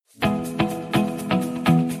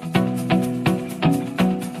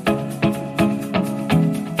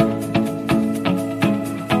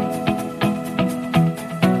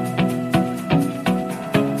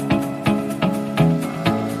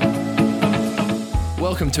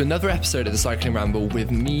Welcome to another episode of the Cycling Ramble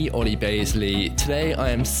with me, Ollie Baisley. Today I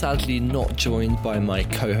am sadly not joined by my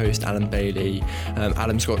co-host Adam Bailey.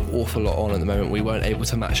 Adam's got an awful lot on at the moment. We weren't able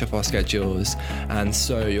to match up our schedules, and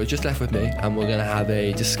so you're just left with me, and we're going to have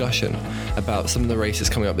a discussion about some of the races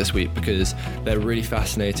coming up this week because they're really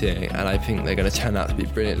fascinating and I think they're going to turn out to be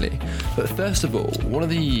brilliantly. But first of all, one of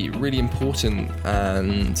the really important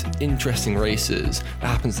and interesting races that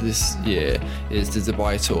happens this year is the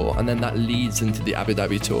Dubai Tour, and then that leads into the Abu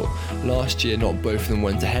Dhabi Tour. Last year, not both of them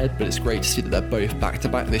went ahead, but it's great to see that they're both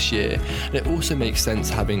back-to-back this year. And it also makes sense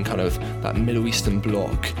having kind of that Middle Eastern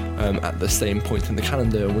block at the same point in the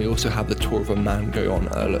calendar. And we also have the Tour of Oman going on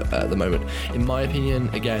at the moment. In my opinion,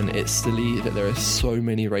 again, it's silly that there are so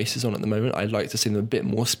many races on at the moment. I'd like to see them a bit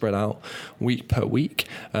more spread out week per week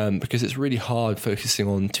because it's really hard focusing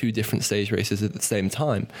on two different stage races at the same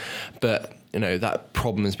time. But you know, that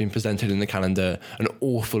problem has been presented in the calendar an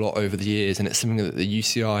awful lot over the years, and it's something that the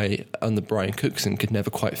UCI under Brian Cookson could never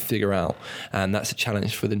quite figure out. And that's a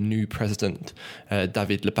challenge for the new president,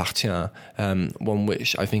 David Lepartien, one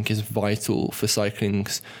which I think is vital for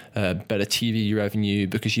cycling's better TV revenue,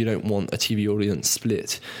 because you don't want a TV audience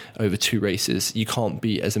split over two races. You can't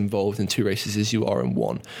be as involved in two races as you are in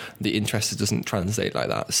one. The interest doesn't translate like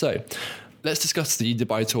that. So let's discuss the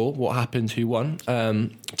Dubai Tour, what happened, who won.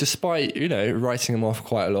 Despite, writing him off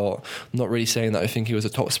quite a lot, not really saying that I think he was a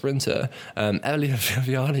top sprinter, Elia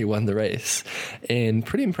Viviani won the race in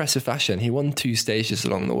pretty impressive fashion. He won two stages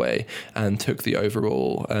along the way and took the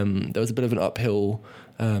overall. There was a bit of an uphill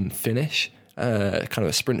finish, kind of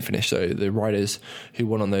a sprint finish. So the riders who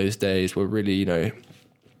won on those days were really,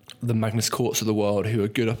 the Magnus Korts of the world, who are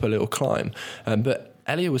good up a little climb. But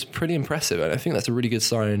Elia was pretty impressive, and I think that's a really good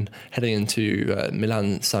sign heading into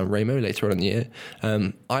Milan-San Remo later on in the year.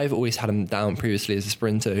 I've always had him down previously as a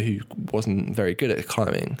sprinter who wasn't very good at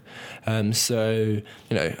climbing. So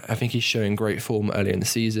I think he's showing great form early in the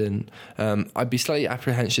season. I'd be slightly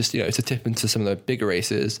apprehensive, to tip into some of the bigger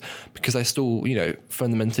races, because I still,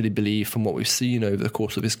 fundamentally believe from what we've seen over the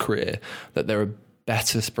course of his career that there are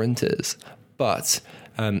better sprinters. But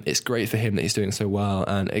it's great for him that he's doing so well.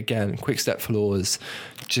 And again, Quick Step Floors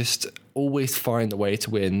just always find a way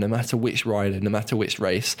to win, no matter which rider, no matter which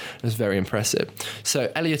race. It's very impressive.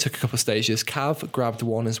 So Elia took a couple of stages. Cav grabbed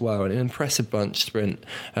one as well, an impressive bunch sprint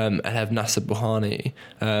ahead of Nasser Bouhanni.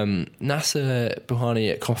 Nasser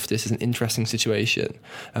Bouhanni at Cofidis is an interesting situation.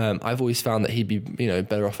 I've always found that he'd be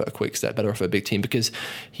better off at a Quick Step, better off at a big team, because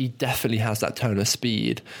he definitely has that tone of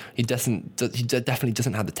speed. He definitely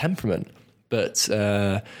doesn't have the temperament. But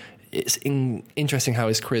it's interesting how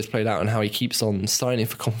his career's played out and how he keeps on signing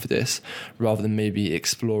for Cofidis rather than maybe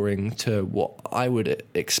exploring to what I would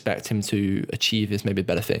expect him to achieve is maybe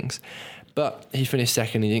better things. But he finished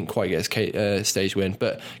second. He didn't quite get his stage win.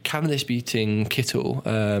 But Cavendish beating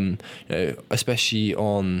Kittel, especially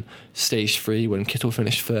on stage 3 when Kittel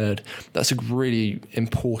finished third, that's a really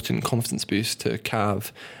important confidence boost to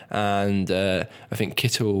Cav. And I think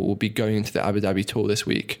Kittel will be going into the Abu Dhabi Tour this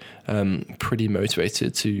week pretty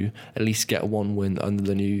motivated to at least get one win under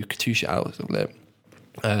the new Katusha outlet.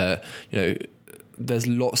 There's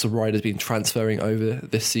lots of riders been transferring over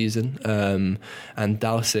this season, and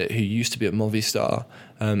Dowsett, who used to be at Movistar,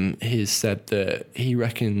 he's said that he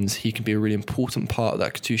reckons he can be a really important part of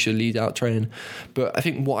that Katusha lead-out train. But I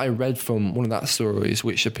think what I read from one of that stories,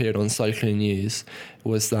 which appeared on Cycling News,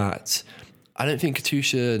 was that I don't think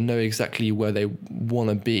Katusha know exactly where they want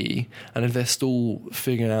to be, and if they're still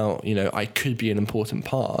figuring out, I could be an important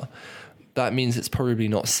part, that means it's probably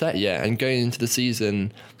not set yet. And going into the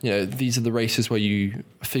season, these are the races where you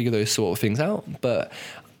figure those sort of things out. But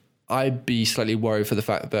I'd be slightly worried for the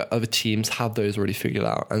fact that other teams have those already figured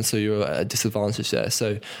out, and so you're at a disadvantage there.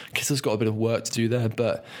 So Kittel's got a bit of work to do there.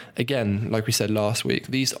 But again, like we said last week,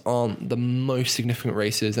 these aren't the most significant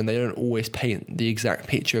races, and they don't always paint the exact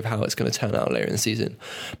picture of how it's going to turn out later in the season.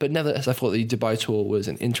 But nevertheless, I thought the Dubai Tour was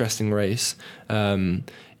an interesting race.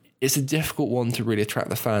 It's a difficult one to really attract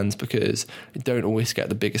the fans because you don't always get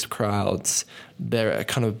the biggest crowds. They're at a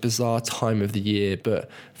kind of bizarre time of the year,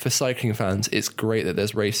 but for cycling fans, it's great that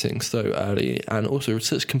there's racing so early and also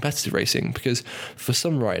such competitive racing, because for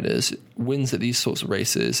some riders, wins at these sorts of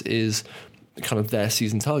races is kind of their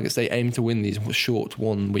season targets. They aim to win these short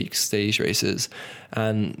 1 week stage races.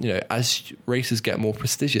 And, as races get more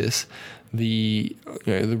prestigious, the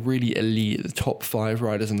really elite, the top 5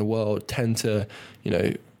 riders in the world tend to,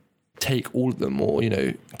 take all of them or,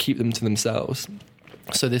 keep them to themselves.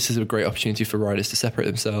 So this is a great opportunity for riders to separate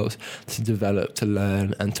themselves, to develop, to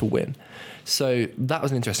learn, and to win. So that was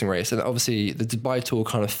an interesting race. And obviously the Dubai Tour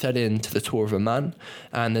kind of fed into the Tour of Oman,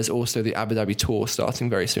 and there's also the Abu Dhabi Tour starting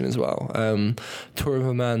very soon as well. Tour of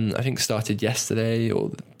Oman, I think, started yesterday or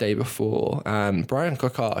the day before. Brian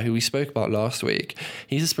Kokar, who we spoke about last week,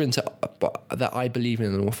 he's a sprinter that I believe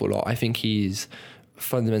in an awful lot. I think he's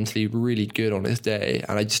fundamentally really good on his day,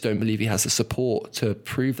 and I just don't believe he has the support to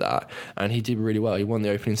prove that. And he did really well. He won the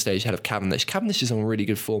opening stage ahead of Cavendish. Cavendish is on really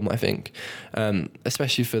good form, I think,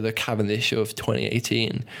 especially for the Cavendish of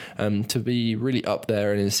 2018, to be really up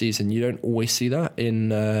there in the season. You don't always see that.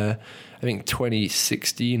 In I think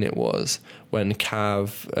 2016 it was, when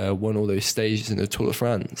Cav won all those stages in the Tour de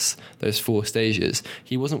France, those 4 stages.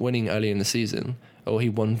 He wasn't winning early in the season, or he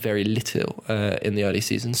won very little in the early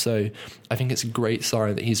season. So I think it's a great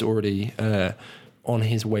sign that he's already on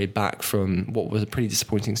his way back from what was a pretty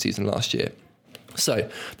disappointing season last year. So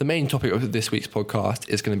the main topic of this week's podcast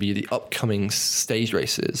is going to be the upcoming stage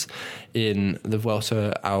races in the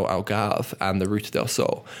Vuelta al Algarve and the Ruta del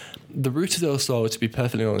Sol. The Ruta del Sol, to be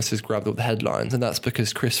perfectly honest, has grabbed all the headlines, and that's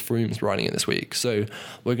because Chris Froome's riding it this week. So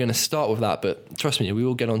we're going to start with that, but trust me, we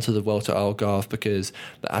will get onto the Vuelta al Algarve because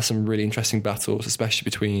that has some really interesting battles, especially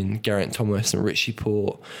between Geraint Thomas and Richie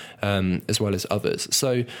Porte, as well as others.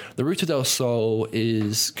 So the Ruta del Sol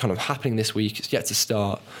is kind of happening this week. It's yet to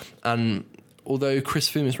start, and although Chris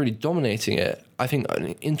Froome is really dominating it, I think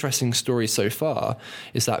an interesting story so far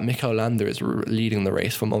is that Mikel Landa is leading the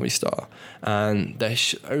race for Movistar. And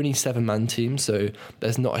there's only 7-man team, so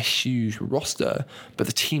there's not a huge roster, but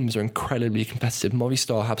the teams are incredibly competitive.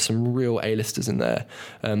 Movistar have some real A-listers in there.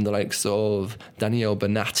 The likes of Daniel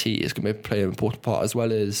Bonatti is going to play an important part, as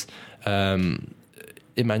well as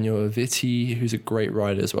Emmanuel Vitti, who's a great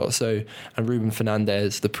rider as well. So, and Ruben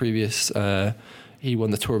Fernandez, the previous... he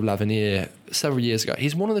won the Tour of l'Avenir several years ago.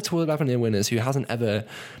 He's one of the Tour of l'Avenir winners who hasn't ever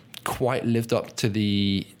quite lived up to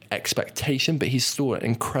the expectation, but he's still an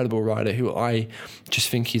incredible rider who I just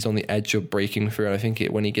think he's on the edge of breaking through. And I think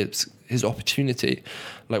when he gets his opportunity,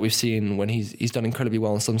 like we've seen when he's done incredibly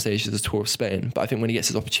well on some stages of the Tour of Spain, but I think when he gets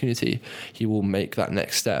his opportunity, he will make that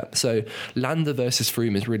next step. So Landa versus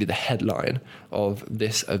Froome is really the headline of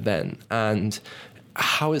this event. And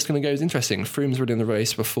how it's going to go is interesting. Froome's ridden the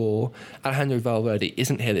race before. Alejandro Valverde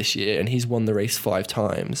isn't here this year, and he's won the race 5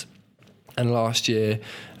 times. And last year,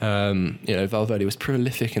 Valverde was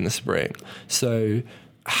prolific in the spring. So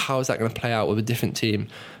how is that going to play out with a different team?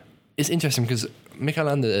 It's interesting because Mikel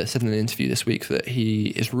Landa said in an interview this week that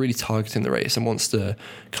he is really targeting the race and wants to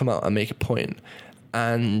come out and make a point.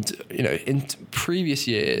 And, in previous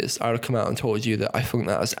years, I would have come out and told you that I think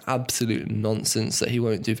that was absolute nonsense, that he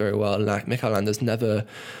won't do very well. Like, Mikel Landa's never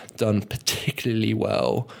done particularly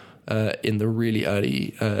well in the really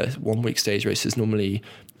early 1-week stage races. Normally,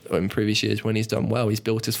 in previous years, when he's done well, he's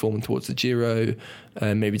built his form towards the Giro,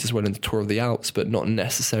 maybe just went in the Tour of the Alps, but not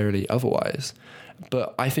necessarily otherwise.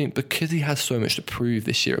 But I think because he has so much to prove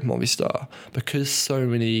this year at Movistar, because so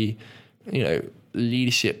many,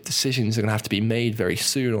 leadership decisions are going to have to be made very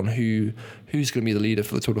soon on who's going to be the leader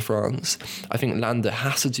for the Tour de France. I think Landa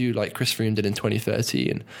has to do like Chris Froome did in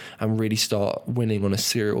 2013 and really start winning on a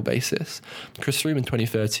serial basis. Chris Froome in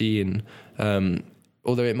 2013,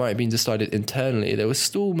 although it might have been decided internally, there was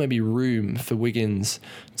still maybe room for Wiggins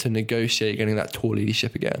to negotiate getting that Tour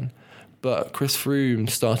leadership again. But Chris Froome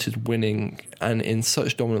started winning, and in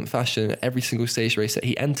such dominant fashion every single stage race that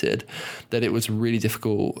he entered, that it was really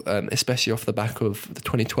difficult, especially off the back of the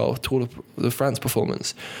 2012 Tour de France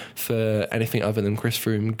performance, for anything other than Chris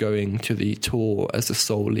Froome going to the Tour as the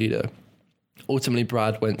sole leader. Ultimately,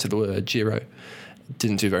 Brad went to the Giro,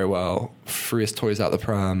 didn't do very well, threw his toys out the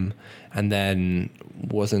pram, and then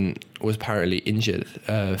was apparently injured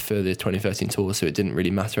for the 2013 Tour, so it didn't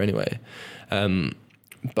really matter anyway.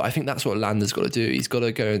 But I think that's what Landa's got to do. He's got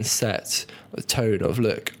to go and set the tone of,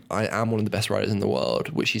 look, I am one of the best riders in the world,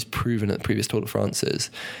 which he's proven at the previous Tour de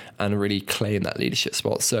France's, and really claim that leadership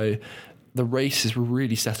spot. So the race is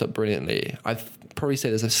really set up brilliantly. I'd probably say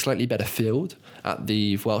there's a slightly better field at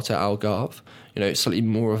the Vuelta al Algarve. Slightly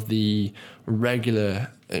more of the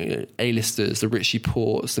regular A-listers, the Richie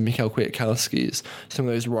Portes, the Mikel Kwiatkowskis, some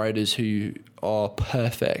of those riders who are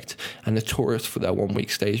perfect and notorious for their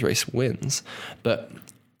 1-week stage race wins. But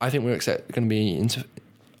I think we're going to be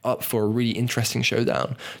up for a really interesting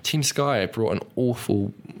showdown. Team Sky brought an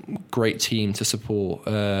awfully great team, that's a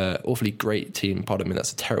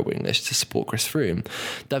terrible English, to support Chris Froome.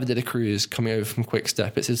 David de la Cruz coming over from Quick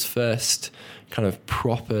Step. It's his first kind of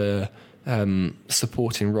proper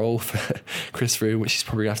supporting role for Chris Froome, which he's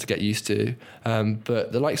probably going to have to get used to.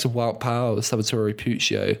 But the likes of Wout Power, Salvatore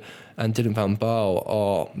Puccio and Dylan van Baarle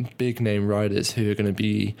are big name riders who are going to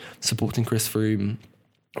be supporting Chris Froome,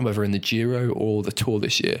 whether in the Giro or the Tour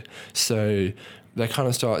this year. So they're kind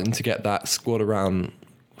of starting to get that squad around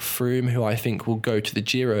Froome, who I think will go to the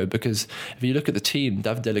Giro, because if you look at the team,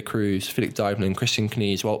 David de la Cruz, Philippe Dumoulin, Christian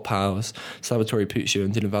Knees, Wout Poels, Salvatore Puccio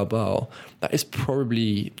and Dylan van Baarle, that is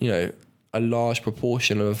probably, a large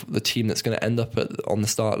proportion of the team that's going to end up on the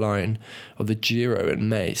start line of the Giro in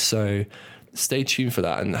May. So stay tuned for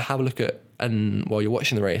that and have a look at, and while you're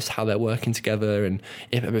watching the race, how they're working together and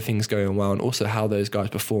if everything's going well, and also how those guys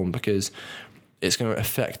perform, because it's going to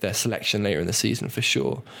affect their selection later in the season for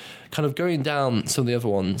sure. Kind of going down some of the other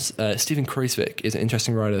ones, Steven Kruijswijk is an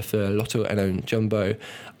interesting rider for Lotto and Jumbo.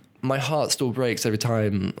 My heart still breaks every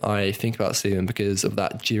time I think about Steven because of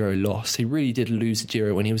that Giro loss. He really did lose the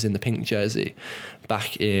Giro when he was in the pink jersey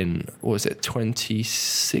back in,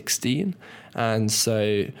 2016? And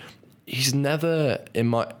so he's never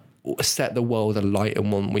set the world alight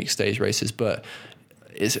in 1 week stage races, but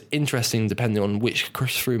it's interesting depending on which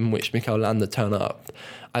Chris Froome and which Mikel Landa turn up.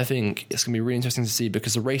 I think it's going to be really interesting to see,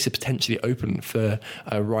 because the race is potentially open for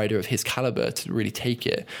a rider of his caliber to really take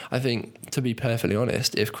it. I think, to be perfectly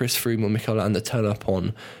honest, if Chris Froome or Mikel Landa turn up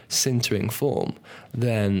on sintering form,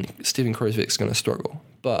 then Steven Kruijswijk's going to struggle.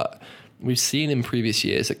 But we've seen in previous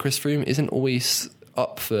years that Chris Froome isn't always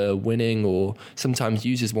up for winning, or sometimes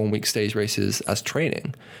uses 1 week stage races as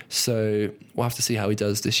training. So we'll have to see how he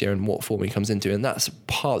does this year and what form he comes into. And that's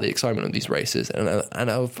part of the excitement of these races and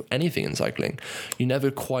of anything in cycling. You never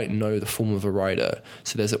quite know the form of a rider.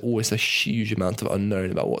 So there's always a huge amount of unknown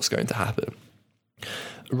about what's going to happen.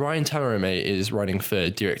 Ryan Tamarame is riding for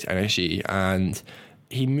Direct Energy, and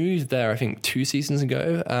he moved there, I think, 2 seasons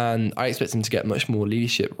ago, and I expect him to get much more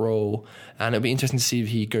leadership role. And it'll be interesting to see if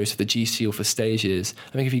he goes for the GC or for stages.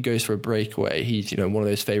 I think if he goes for a breakaway, he's one of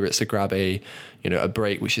those favourites to grab a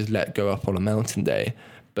break which is let go up on a mountain day.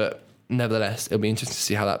 But nevertheless, it'll be interesting to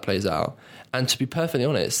see how that plays out. And to be perfectly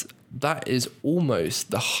honest, that is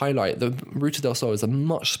almost the highlight. The Ruta del Sol is a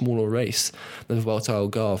much smaller race than the Vuelta al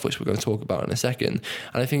Algarve, which we're going to talk about in a second.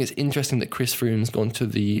 And I think it's interesting that Chris Froome's gone to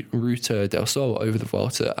the Ruta del Sol over the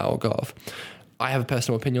Vuelta al Algarve. I have a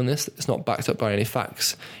personal opinion on this. It's not backed up by any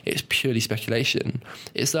facts. It's purely speculation.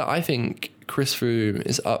 It's that I think Chris Froome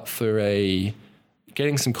is up for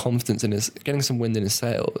getting some confidence in getting some wind in his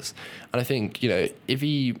sails. And I think, if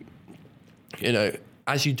he,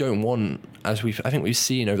 as you don't want, I think we've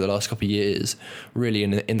seen over the last couple of years, really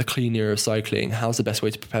in the clean era of cycling, how's the best way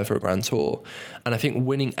to prepare for a Grand Tour? And I think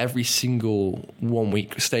winning every single 1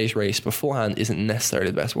 week stage race beforehand isn't necessarily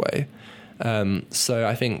the best way. So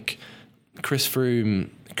I think Chris Froome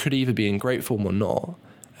could either be in great form or not.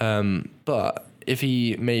 But if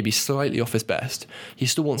he may be slightly off his best, he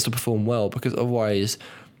still wants to perform well, because otherwise,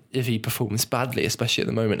 if he performs badly, especially at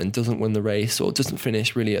the moment, and doesn't win the race or doesn't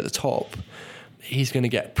finish really at the top, he's going to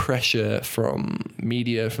get pressure from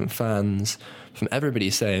media, from fans, from everybody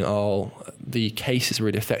saying, the case is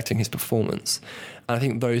really affecting his performance. And I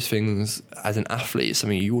think those things, as an athlete, is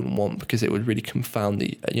something you wouldn't want, because it would really confound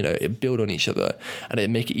it build on each other, and it'd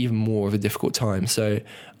make it even more of a difficult time. So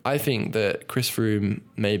I think that Chris Froome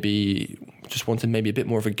maybe just wanted maybe a bit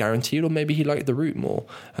more of a guaranteed, or maybe he liked the route more.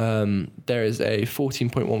 There is a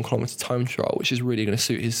 14.1 kilometre time trial, which is really going to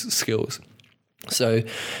suit his skills. So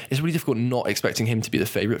it's really difficult not expecting him to be the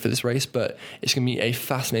favourite for this race, but it's going to be a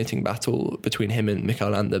fascinating battle between him and Mikel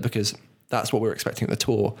Landa, because that's what we're expecting at the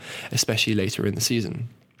Tour, especially later in the season.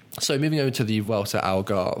 So moving over to the Vuelta al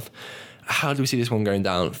Algarve, how do we see this one going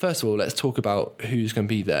down? First of all, let's talk about who's going to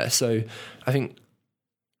be there. So I think,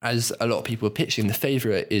 as a lot of people are pitching, the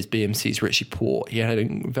favourite is BMC's Richie Porte. He had a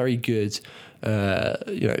very good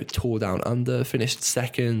Tour Down Under, finished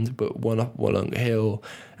second, but won up Wollongong Hill,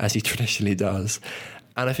 as he traditionally does.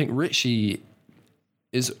 And I think Richie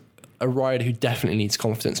is a rider who definitely needs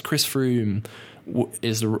confidence. Chris Froome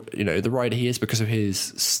is the rider he is because of his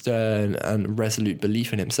stern and resolute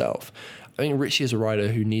belief in himself. I think Richie is a rider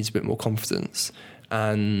who needs a bit more confidence,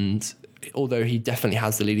 and although he definitely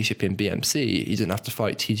has the leadership in BMC, he doesn't have to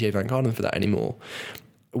fight TJ Van Garderen for that anymore.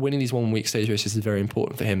 Winning these 1 week stage races is very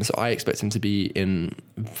important for him, so I expect him to be in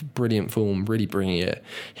brilliant form, really bringing it.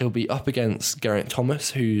 He'll be up against Geraint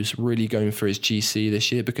Thomas, who's really going for his GC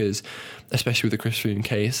this year, because especially with the Chris Froome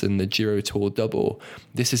case and the Giro Tour double,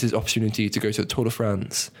 this is his opportunity to go to the Tour de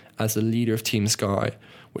France as the leader of Team Sky,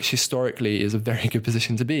 which historically is a very good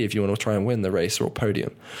position to be if you want to try and win the race or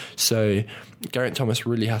podium. So Geraint Thomas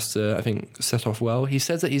really has to, I think, set off well. He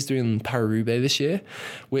says that he's doing Paris-Roubaix this year,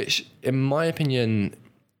 which in my opinion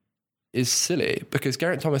is silly because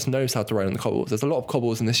Geraint Thomas knows how to ride on the cobbles. There's a lot of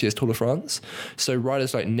cobbles in this year's Tour de France. So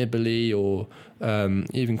riders like Nibali or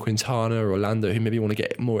even Quintana or Orlando who maybe want to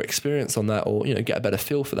get more experience on that or, get a better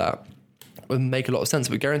feel for that would make a lot of sense.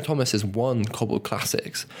 But Geraint Thomas has won cobble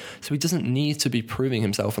classics. So he doesn't need to be proving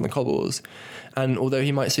himself on the cobbles. And although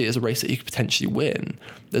he might see it as a race that he could potentially win,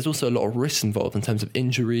 there's also a lot of risks involved in terms of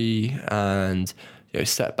injury and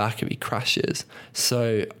setback if he crashes.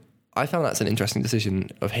 So I found that's an interesting decision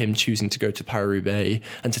of him choosing to go to Paris-Roubaix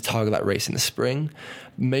and to target that race in the spring.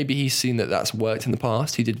 Maybe he's seen that that's worked in the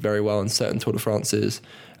past. He did very well in certain Tour de France's.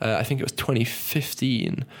 I think it was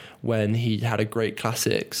 2015 when he had a great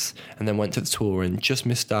classics and then went to the Tour and just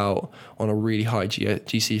missed out on a really high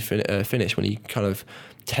GC finish when he kind of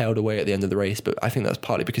tailed away at the end of the race. But I think that's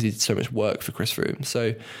partly because he did so much work for Chris Froome.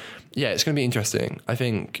 So yeah, it's going to be interesting. I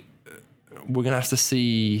think we're going to have to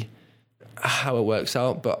see how it works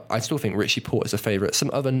out, but I still think Richie Porte is a favourite. Some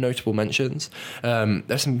other notable mentions.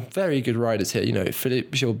 There's some very good riders here.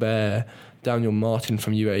 Philippe Gilbert, Daniel Martin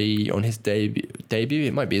from UAE on his debut.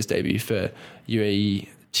 It might be his debut for UAE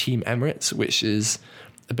Team Emirates, which is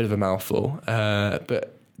a bit of a mouthful.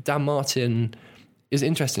 But Dan Martin is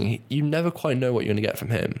interesting. You never quite know what you're going to get from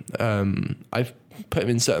him. I've put him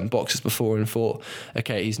in certain boxes before and thought,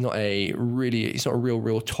 okay, he's not a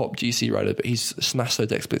real top GC rider, but he's smashed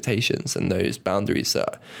those expectations and those boundaries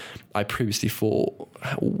that I previously thought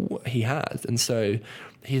he had. And so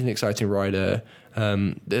he's an exciting rider.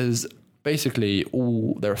 There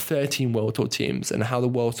are 13 World Tour teams, and how the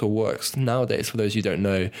World Tour works nowadays, for those who don't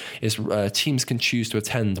know, is teams can choose to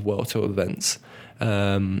attend World Tour events.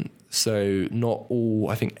 So not all,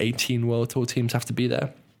 I think 18 World Tour teams have to be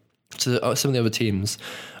there. So some of the other teams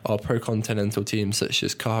are pro-continental teams such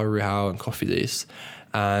as Caja Rural and Cofidis.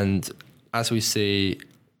 And as we see,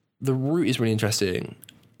 the route is really interesting.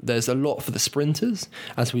 There's a lot for the sprinters,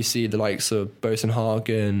 as we see the likes of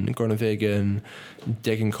Bosenhagen, Groenewegen,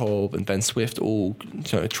 Degenkolb and Ben Swift all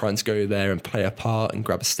trying to go there and play a part and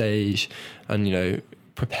grab a stage and,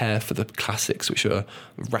 prepare for the classics, which are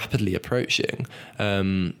rapidly approaching.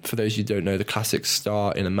 For those who don't know, the classics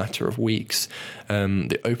start in a matter of weeks.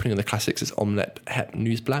 The opening of the classics is Omloop Het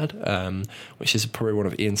Nieuwsblad, which is probably one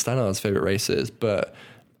of Ian Stannard's favourite races, but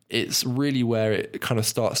it's really where it kind of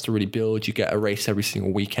starts to really build. You get a race every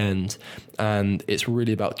single weekend, and it's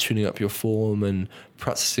really about tuning up your form and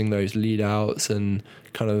practicing those lead outs and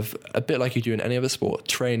kind of a bit like you do in any other sport,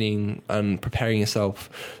 training and preparing yourself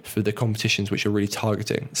for the competitions which you're really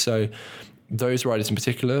targeting. So those riders in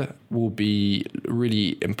particular will be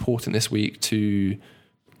really important this week to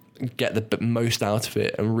get the most out of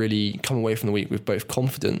it and really come away from the week with both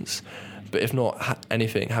confidence, but if not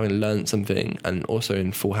anything, having learned something and also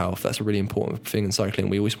in full health. That's a really important thing in cycling.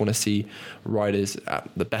 We always want to see riders at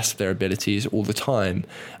the best of their abilities all the time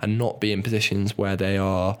and not be in positions where they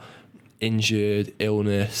are injured,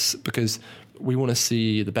 illness, because we want to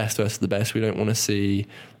see the best versus the best. We don't want to see,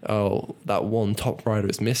 that one top rider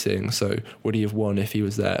is missing, so would he have won if he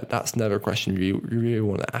was there? That's never a question you really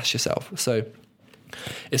want to ask yourself. So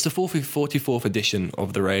it's the 44th edition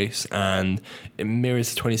of the race, and it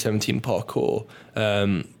mirrors the 2017 parcours,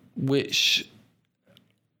 which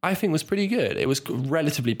I think was pretty good. It was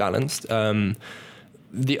relatively balanced.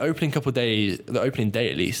 The opening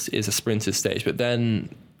day at least, is a sprinter's stage, but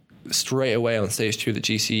then straight away on stage 2 the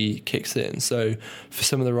GC kicks in. So for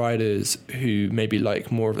some of the riders who maybe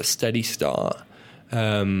like more of a steady start,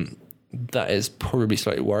 that is probably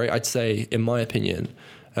slightly worrying. I'd say, in my opinion,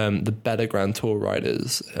 the better Grand Tour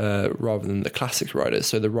riders rather than the classics riders.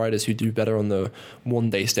 So the riders who do better on the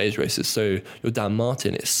one-day stage races. So your Dan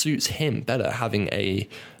Martin, it suits him better having a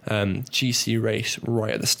GC race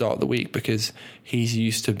right at the start of the week because he's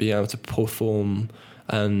used to being able to perform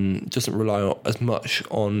and doesn't rely as much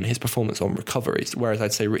on his performance on recoveries. Whereas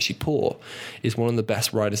I'd say Richie Porte is one of the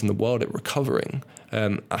best riders in the world at recovering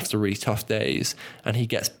after really tough days, and he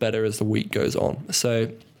gets better as the week goes on.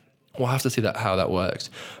 So we'll have to see how that works.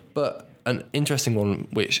 But an interesting one,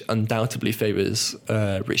 which undoubtedly favours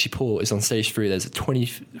Richie Porte, is on stage 3. There's a 20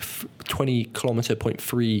 kilometre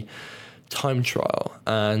 0.3 time trial,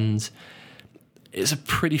 and it's a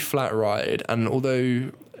pretty flat ride. And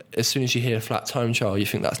although as soon as you hear flat time trial, you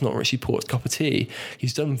think that's not Richie Porte's cup of tea,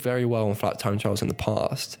 he's done very well on flat time trials in the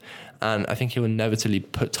past, and I think he'll inevitably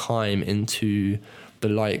put time into the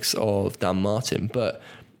likes of Dan Martin. But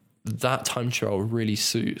that time trial really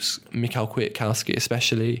suits Michał Kwiatkowski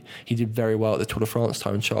especially. He did very well at the Tour de France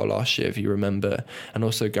time trial last year, if you remember, and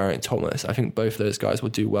also Geraint Thomas. I think both of those guys will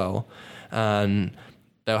do well, and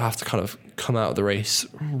they'll have to kind of come out of the race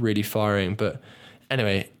really firing. But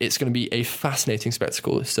Anyway, it's going to be a fascinating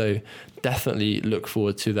spectacle. So definitely look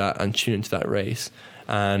forward to that and tune into that race.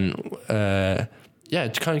 And to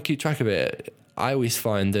kind of keep track of it. I always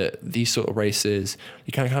find that these sort of races,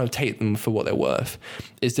 you can kind of take them for what they're worth.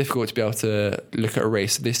 It's difficult to be able to look at a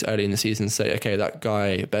race this early in the season and say, okay, that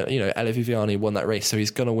guy, Elia Viviani won that race, so he's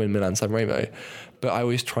going to win Milan-San Remo. But I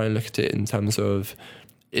always try and look at it in terms of,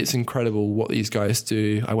 it's incredible what these guys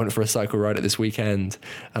do. I went for a cycle ride at this weekend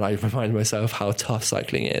and I reminded myself how tough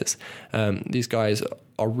cycling is. These guys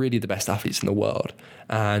are really the best athletes in the world.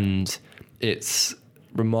 And it's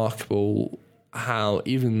remarkable how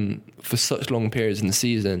even for such long periods in the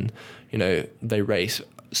season, they race.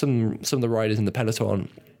 Some of the riders in the peloton,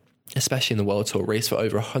 especially in the World Tour, race for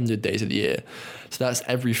over 100 days of the year. So that's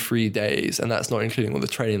every 3 days, and that's not including all the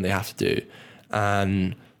training they have to do.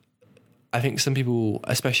 And I think some people,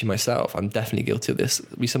 especially myself, I'm definitely guilty of this.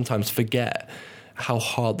 We sometimes forget how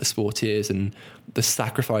hard the sport is and the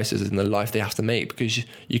sacrifices in the life they have to make, because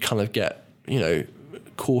you kind of get,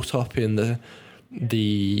 caught up in the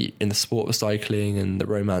sport of cycling and the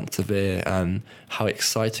romance of it and how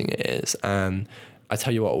exciting it is. And I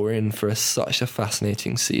tell you what, we're in for such a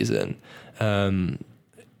fascinating season. I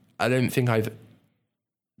don't think I've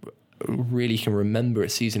really can remember a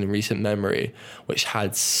season in recent memory which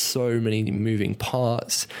had so many moving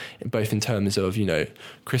parts, both in terms of,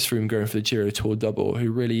 Chris Froome going for the Giro Tour double,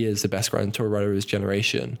 who really is the best Grand Tour rider of his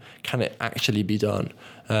generation. Can it actually be done?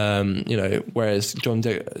 Whereas John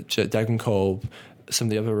Degenkolb, some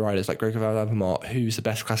of the other riders like Gregor Van Avermaet, who's the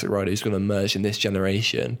best classic rider who's going to emerge in this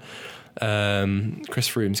generation. Chris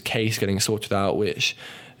Froome's case getting sorted out, which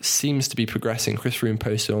seems to be progressing. Chris Froome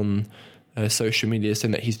posted on social media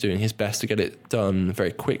saying that he's doing his best to get it done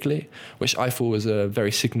very quickly, which I thought was a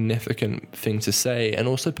very significant thing to say and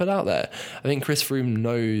also put out there. I think Chris Froome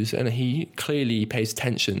knows, and he clearly pays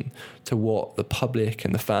attention to what the public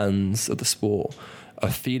and the fans of the sport are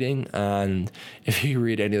feeling. And if you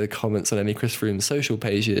read any of the comments on any Chris Froome social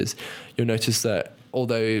pages, you'll notice that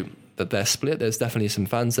although that they're split, there's definitely some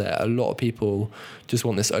fans there. A lot of people just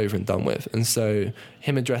want this over and done with. And so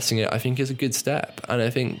him addressing it, I think, is a good step. And I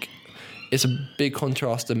think it's a big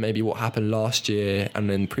contrast to maybe what happened last year and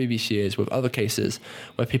in previous years with other cases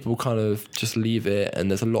where people kind of just leave it and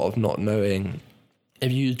there's a lot of not knowing.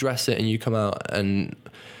 If you address it and you come out and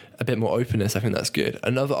a bit more openness, I think that's good.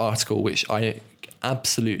 Another article which I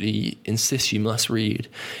absolutely insist you must read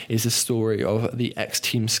is the story of the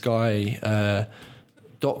ex-Team Sky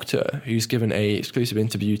doctor who's given a exclusive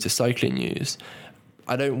interview to Cycling News.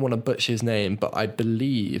 I don't want to butcher his name, but I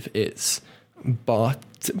believe it's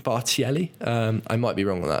Bartielli. I might be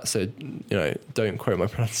wrong on that, so don't quote my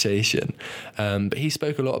pronunciation. But he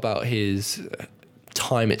spoke a lot about his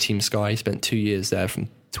time at Team Sky. He spent 2 years there from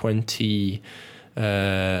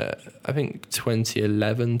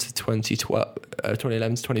 2011 to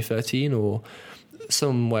 2013, or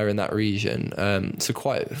somewhere in that region. So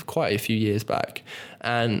quite a few years back.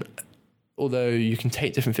 And although you can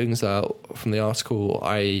take different things out from the article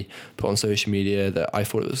I put on social media, that I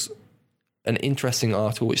thought it was an interesting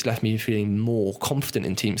article which left me feeling more confident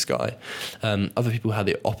in Team Sky. Other people had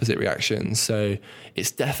the opposite reaction, so it's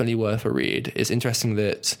definitely worth a read. It's interesting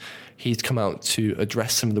that he's come out to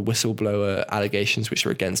address some of the whistleblower allegations which are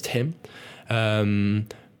against him.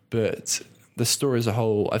 But the story as a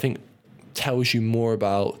whole, I think, tells you more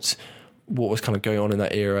about what was kind of going on in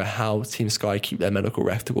that era, how Team Sky keep their medical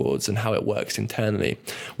records and how it works internally,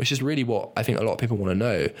 which is really what I think a lot of people want to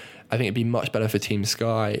know. I think it'd be much better for Team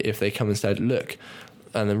Sky if they come and said, look,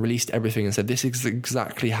 and then released everything and said, this is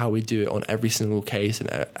exactly how we do it on every single case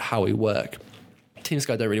and how we work. Team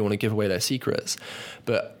Sky don't really want to give away their secrets,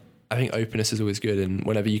 but I think openness is always good, and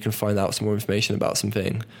whenever you can find out some more information about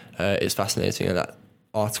something, it's fascinating, and that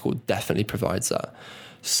article definitely provides that.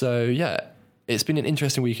 So yeah, it's been an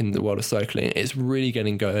interesting week in the world of cycling. It's really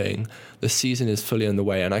getting going. The season is fully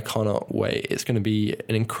underway and I cannot wait. It's going to be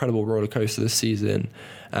an incredible roller coaster this season.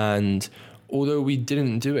 And although we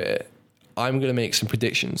didn't do it, I'm going to make some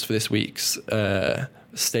predictions for this week's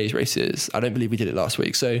stage races. I don't believe we did it last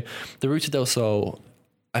week. So the Ruta del Sol,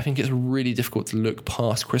 I think it's really difficult to look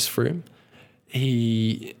past Chris Froome.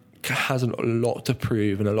 He has a lot to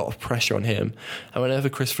prove and a lot of pressure on him. And whenever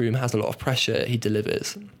Chris Froome has a lot of pressure, he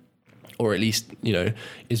delivers. Or at least,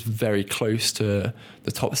 is very close to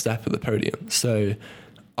the top step of the podium. So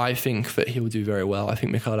I think that he'll do very well. I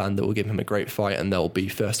think Mikel Landa will give him a great fight and they'll be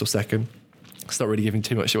first or second. It's not really giving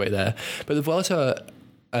too much away there. But the Vuelta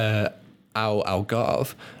al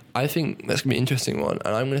Algarve, I think that's going to be an interesting one.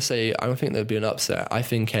 And I'm going to say, I don't think there'll be an upset. I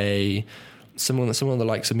think someone of the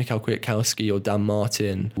likes of Michał Kwiatkowski or Dan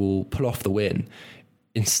Martin will pull off the win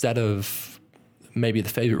instead of maybe the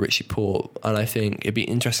favourite Richie Port, and I think it'd be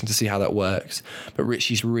interesting to see how that works. But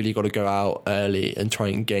Richie's really got to go out early and try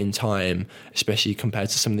and gain time, especially compared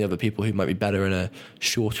to some of the other people who might be better in a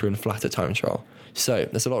shorter and flatter time trial. So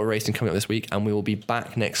there's a lot of racing coming up this week, and we will be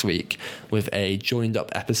back next week with a joined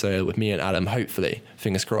up episode with me and Adam, hopefully,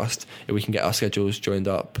 fingers crossed, if we can get our schedules joined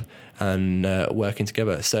up and working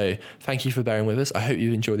together. So thank you for bearing with us. I hope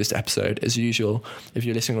you enjoyed this episode. As usual, if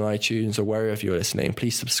you're listening on iTunes or wherever you're listening,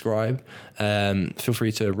 please subscribe. Feel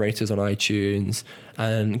free to rate us on iTunes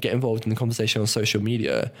and get involved in the conversation on social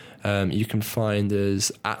media. You can find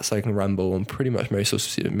us at Cycling Ramble on pretty much most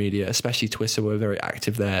social media, especially Twitter. We're very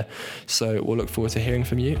active there. So we'll look forward to hearing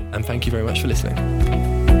from you, and thank you very much for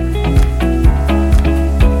listening.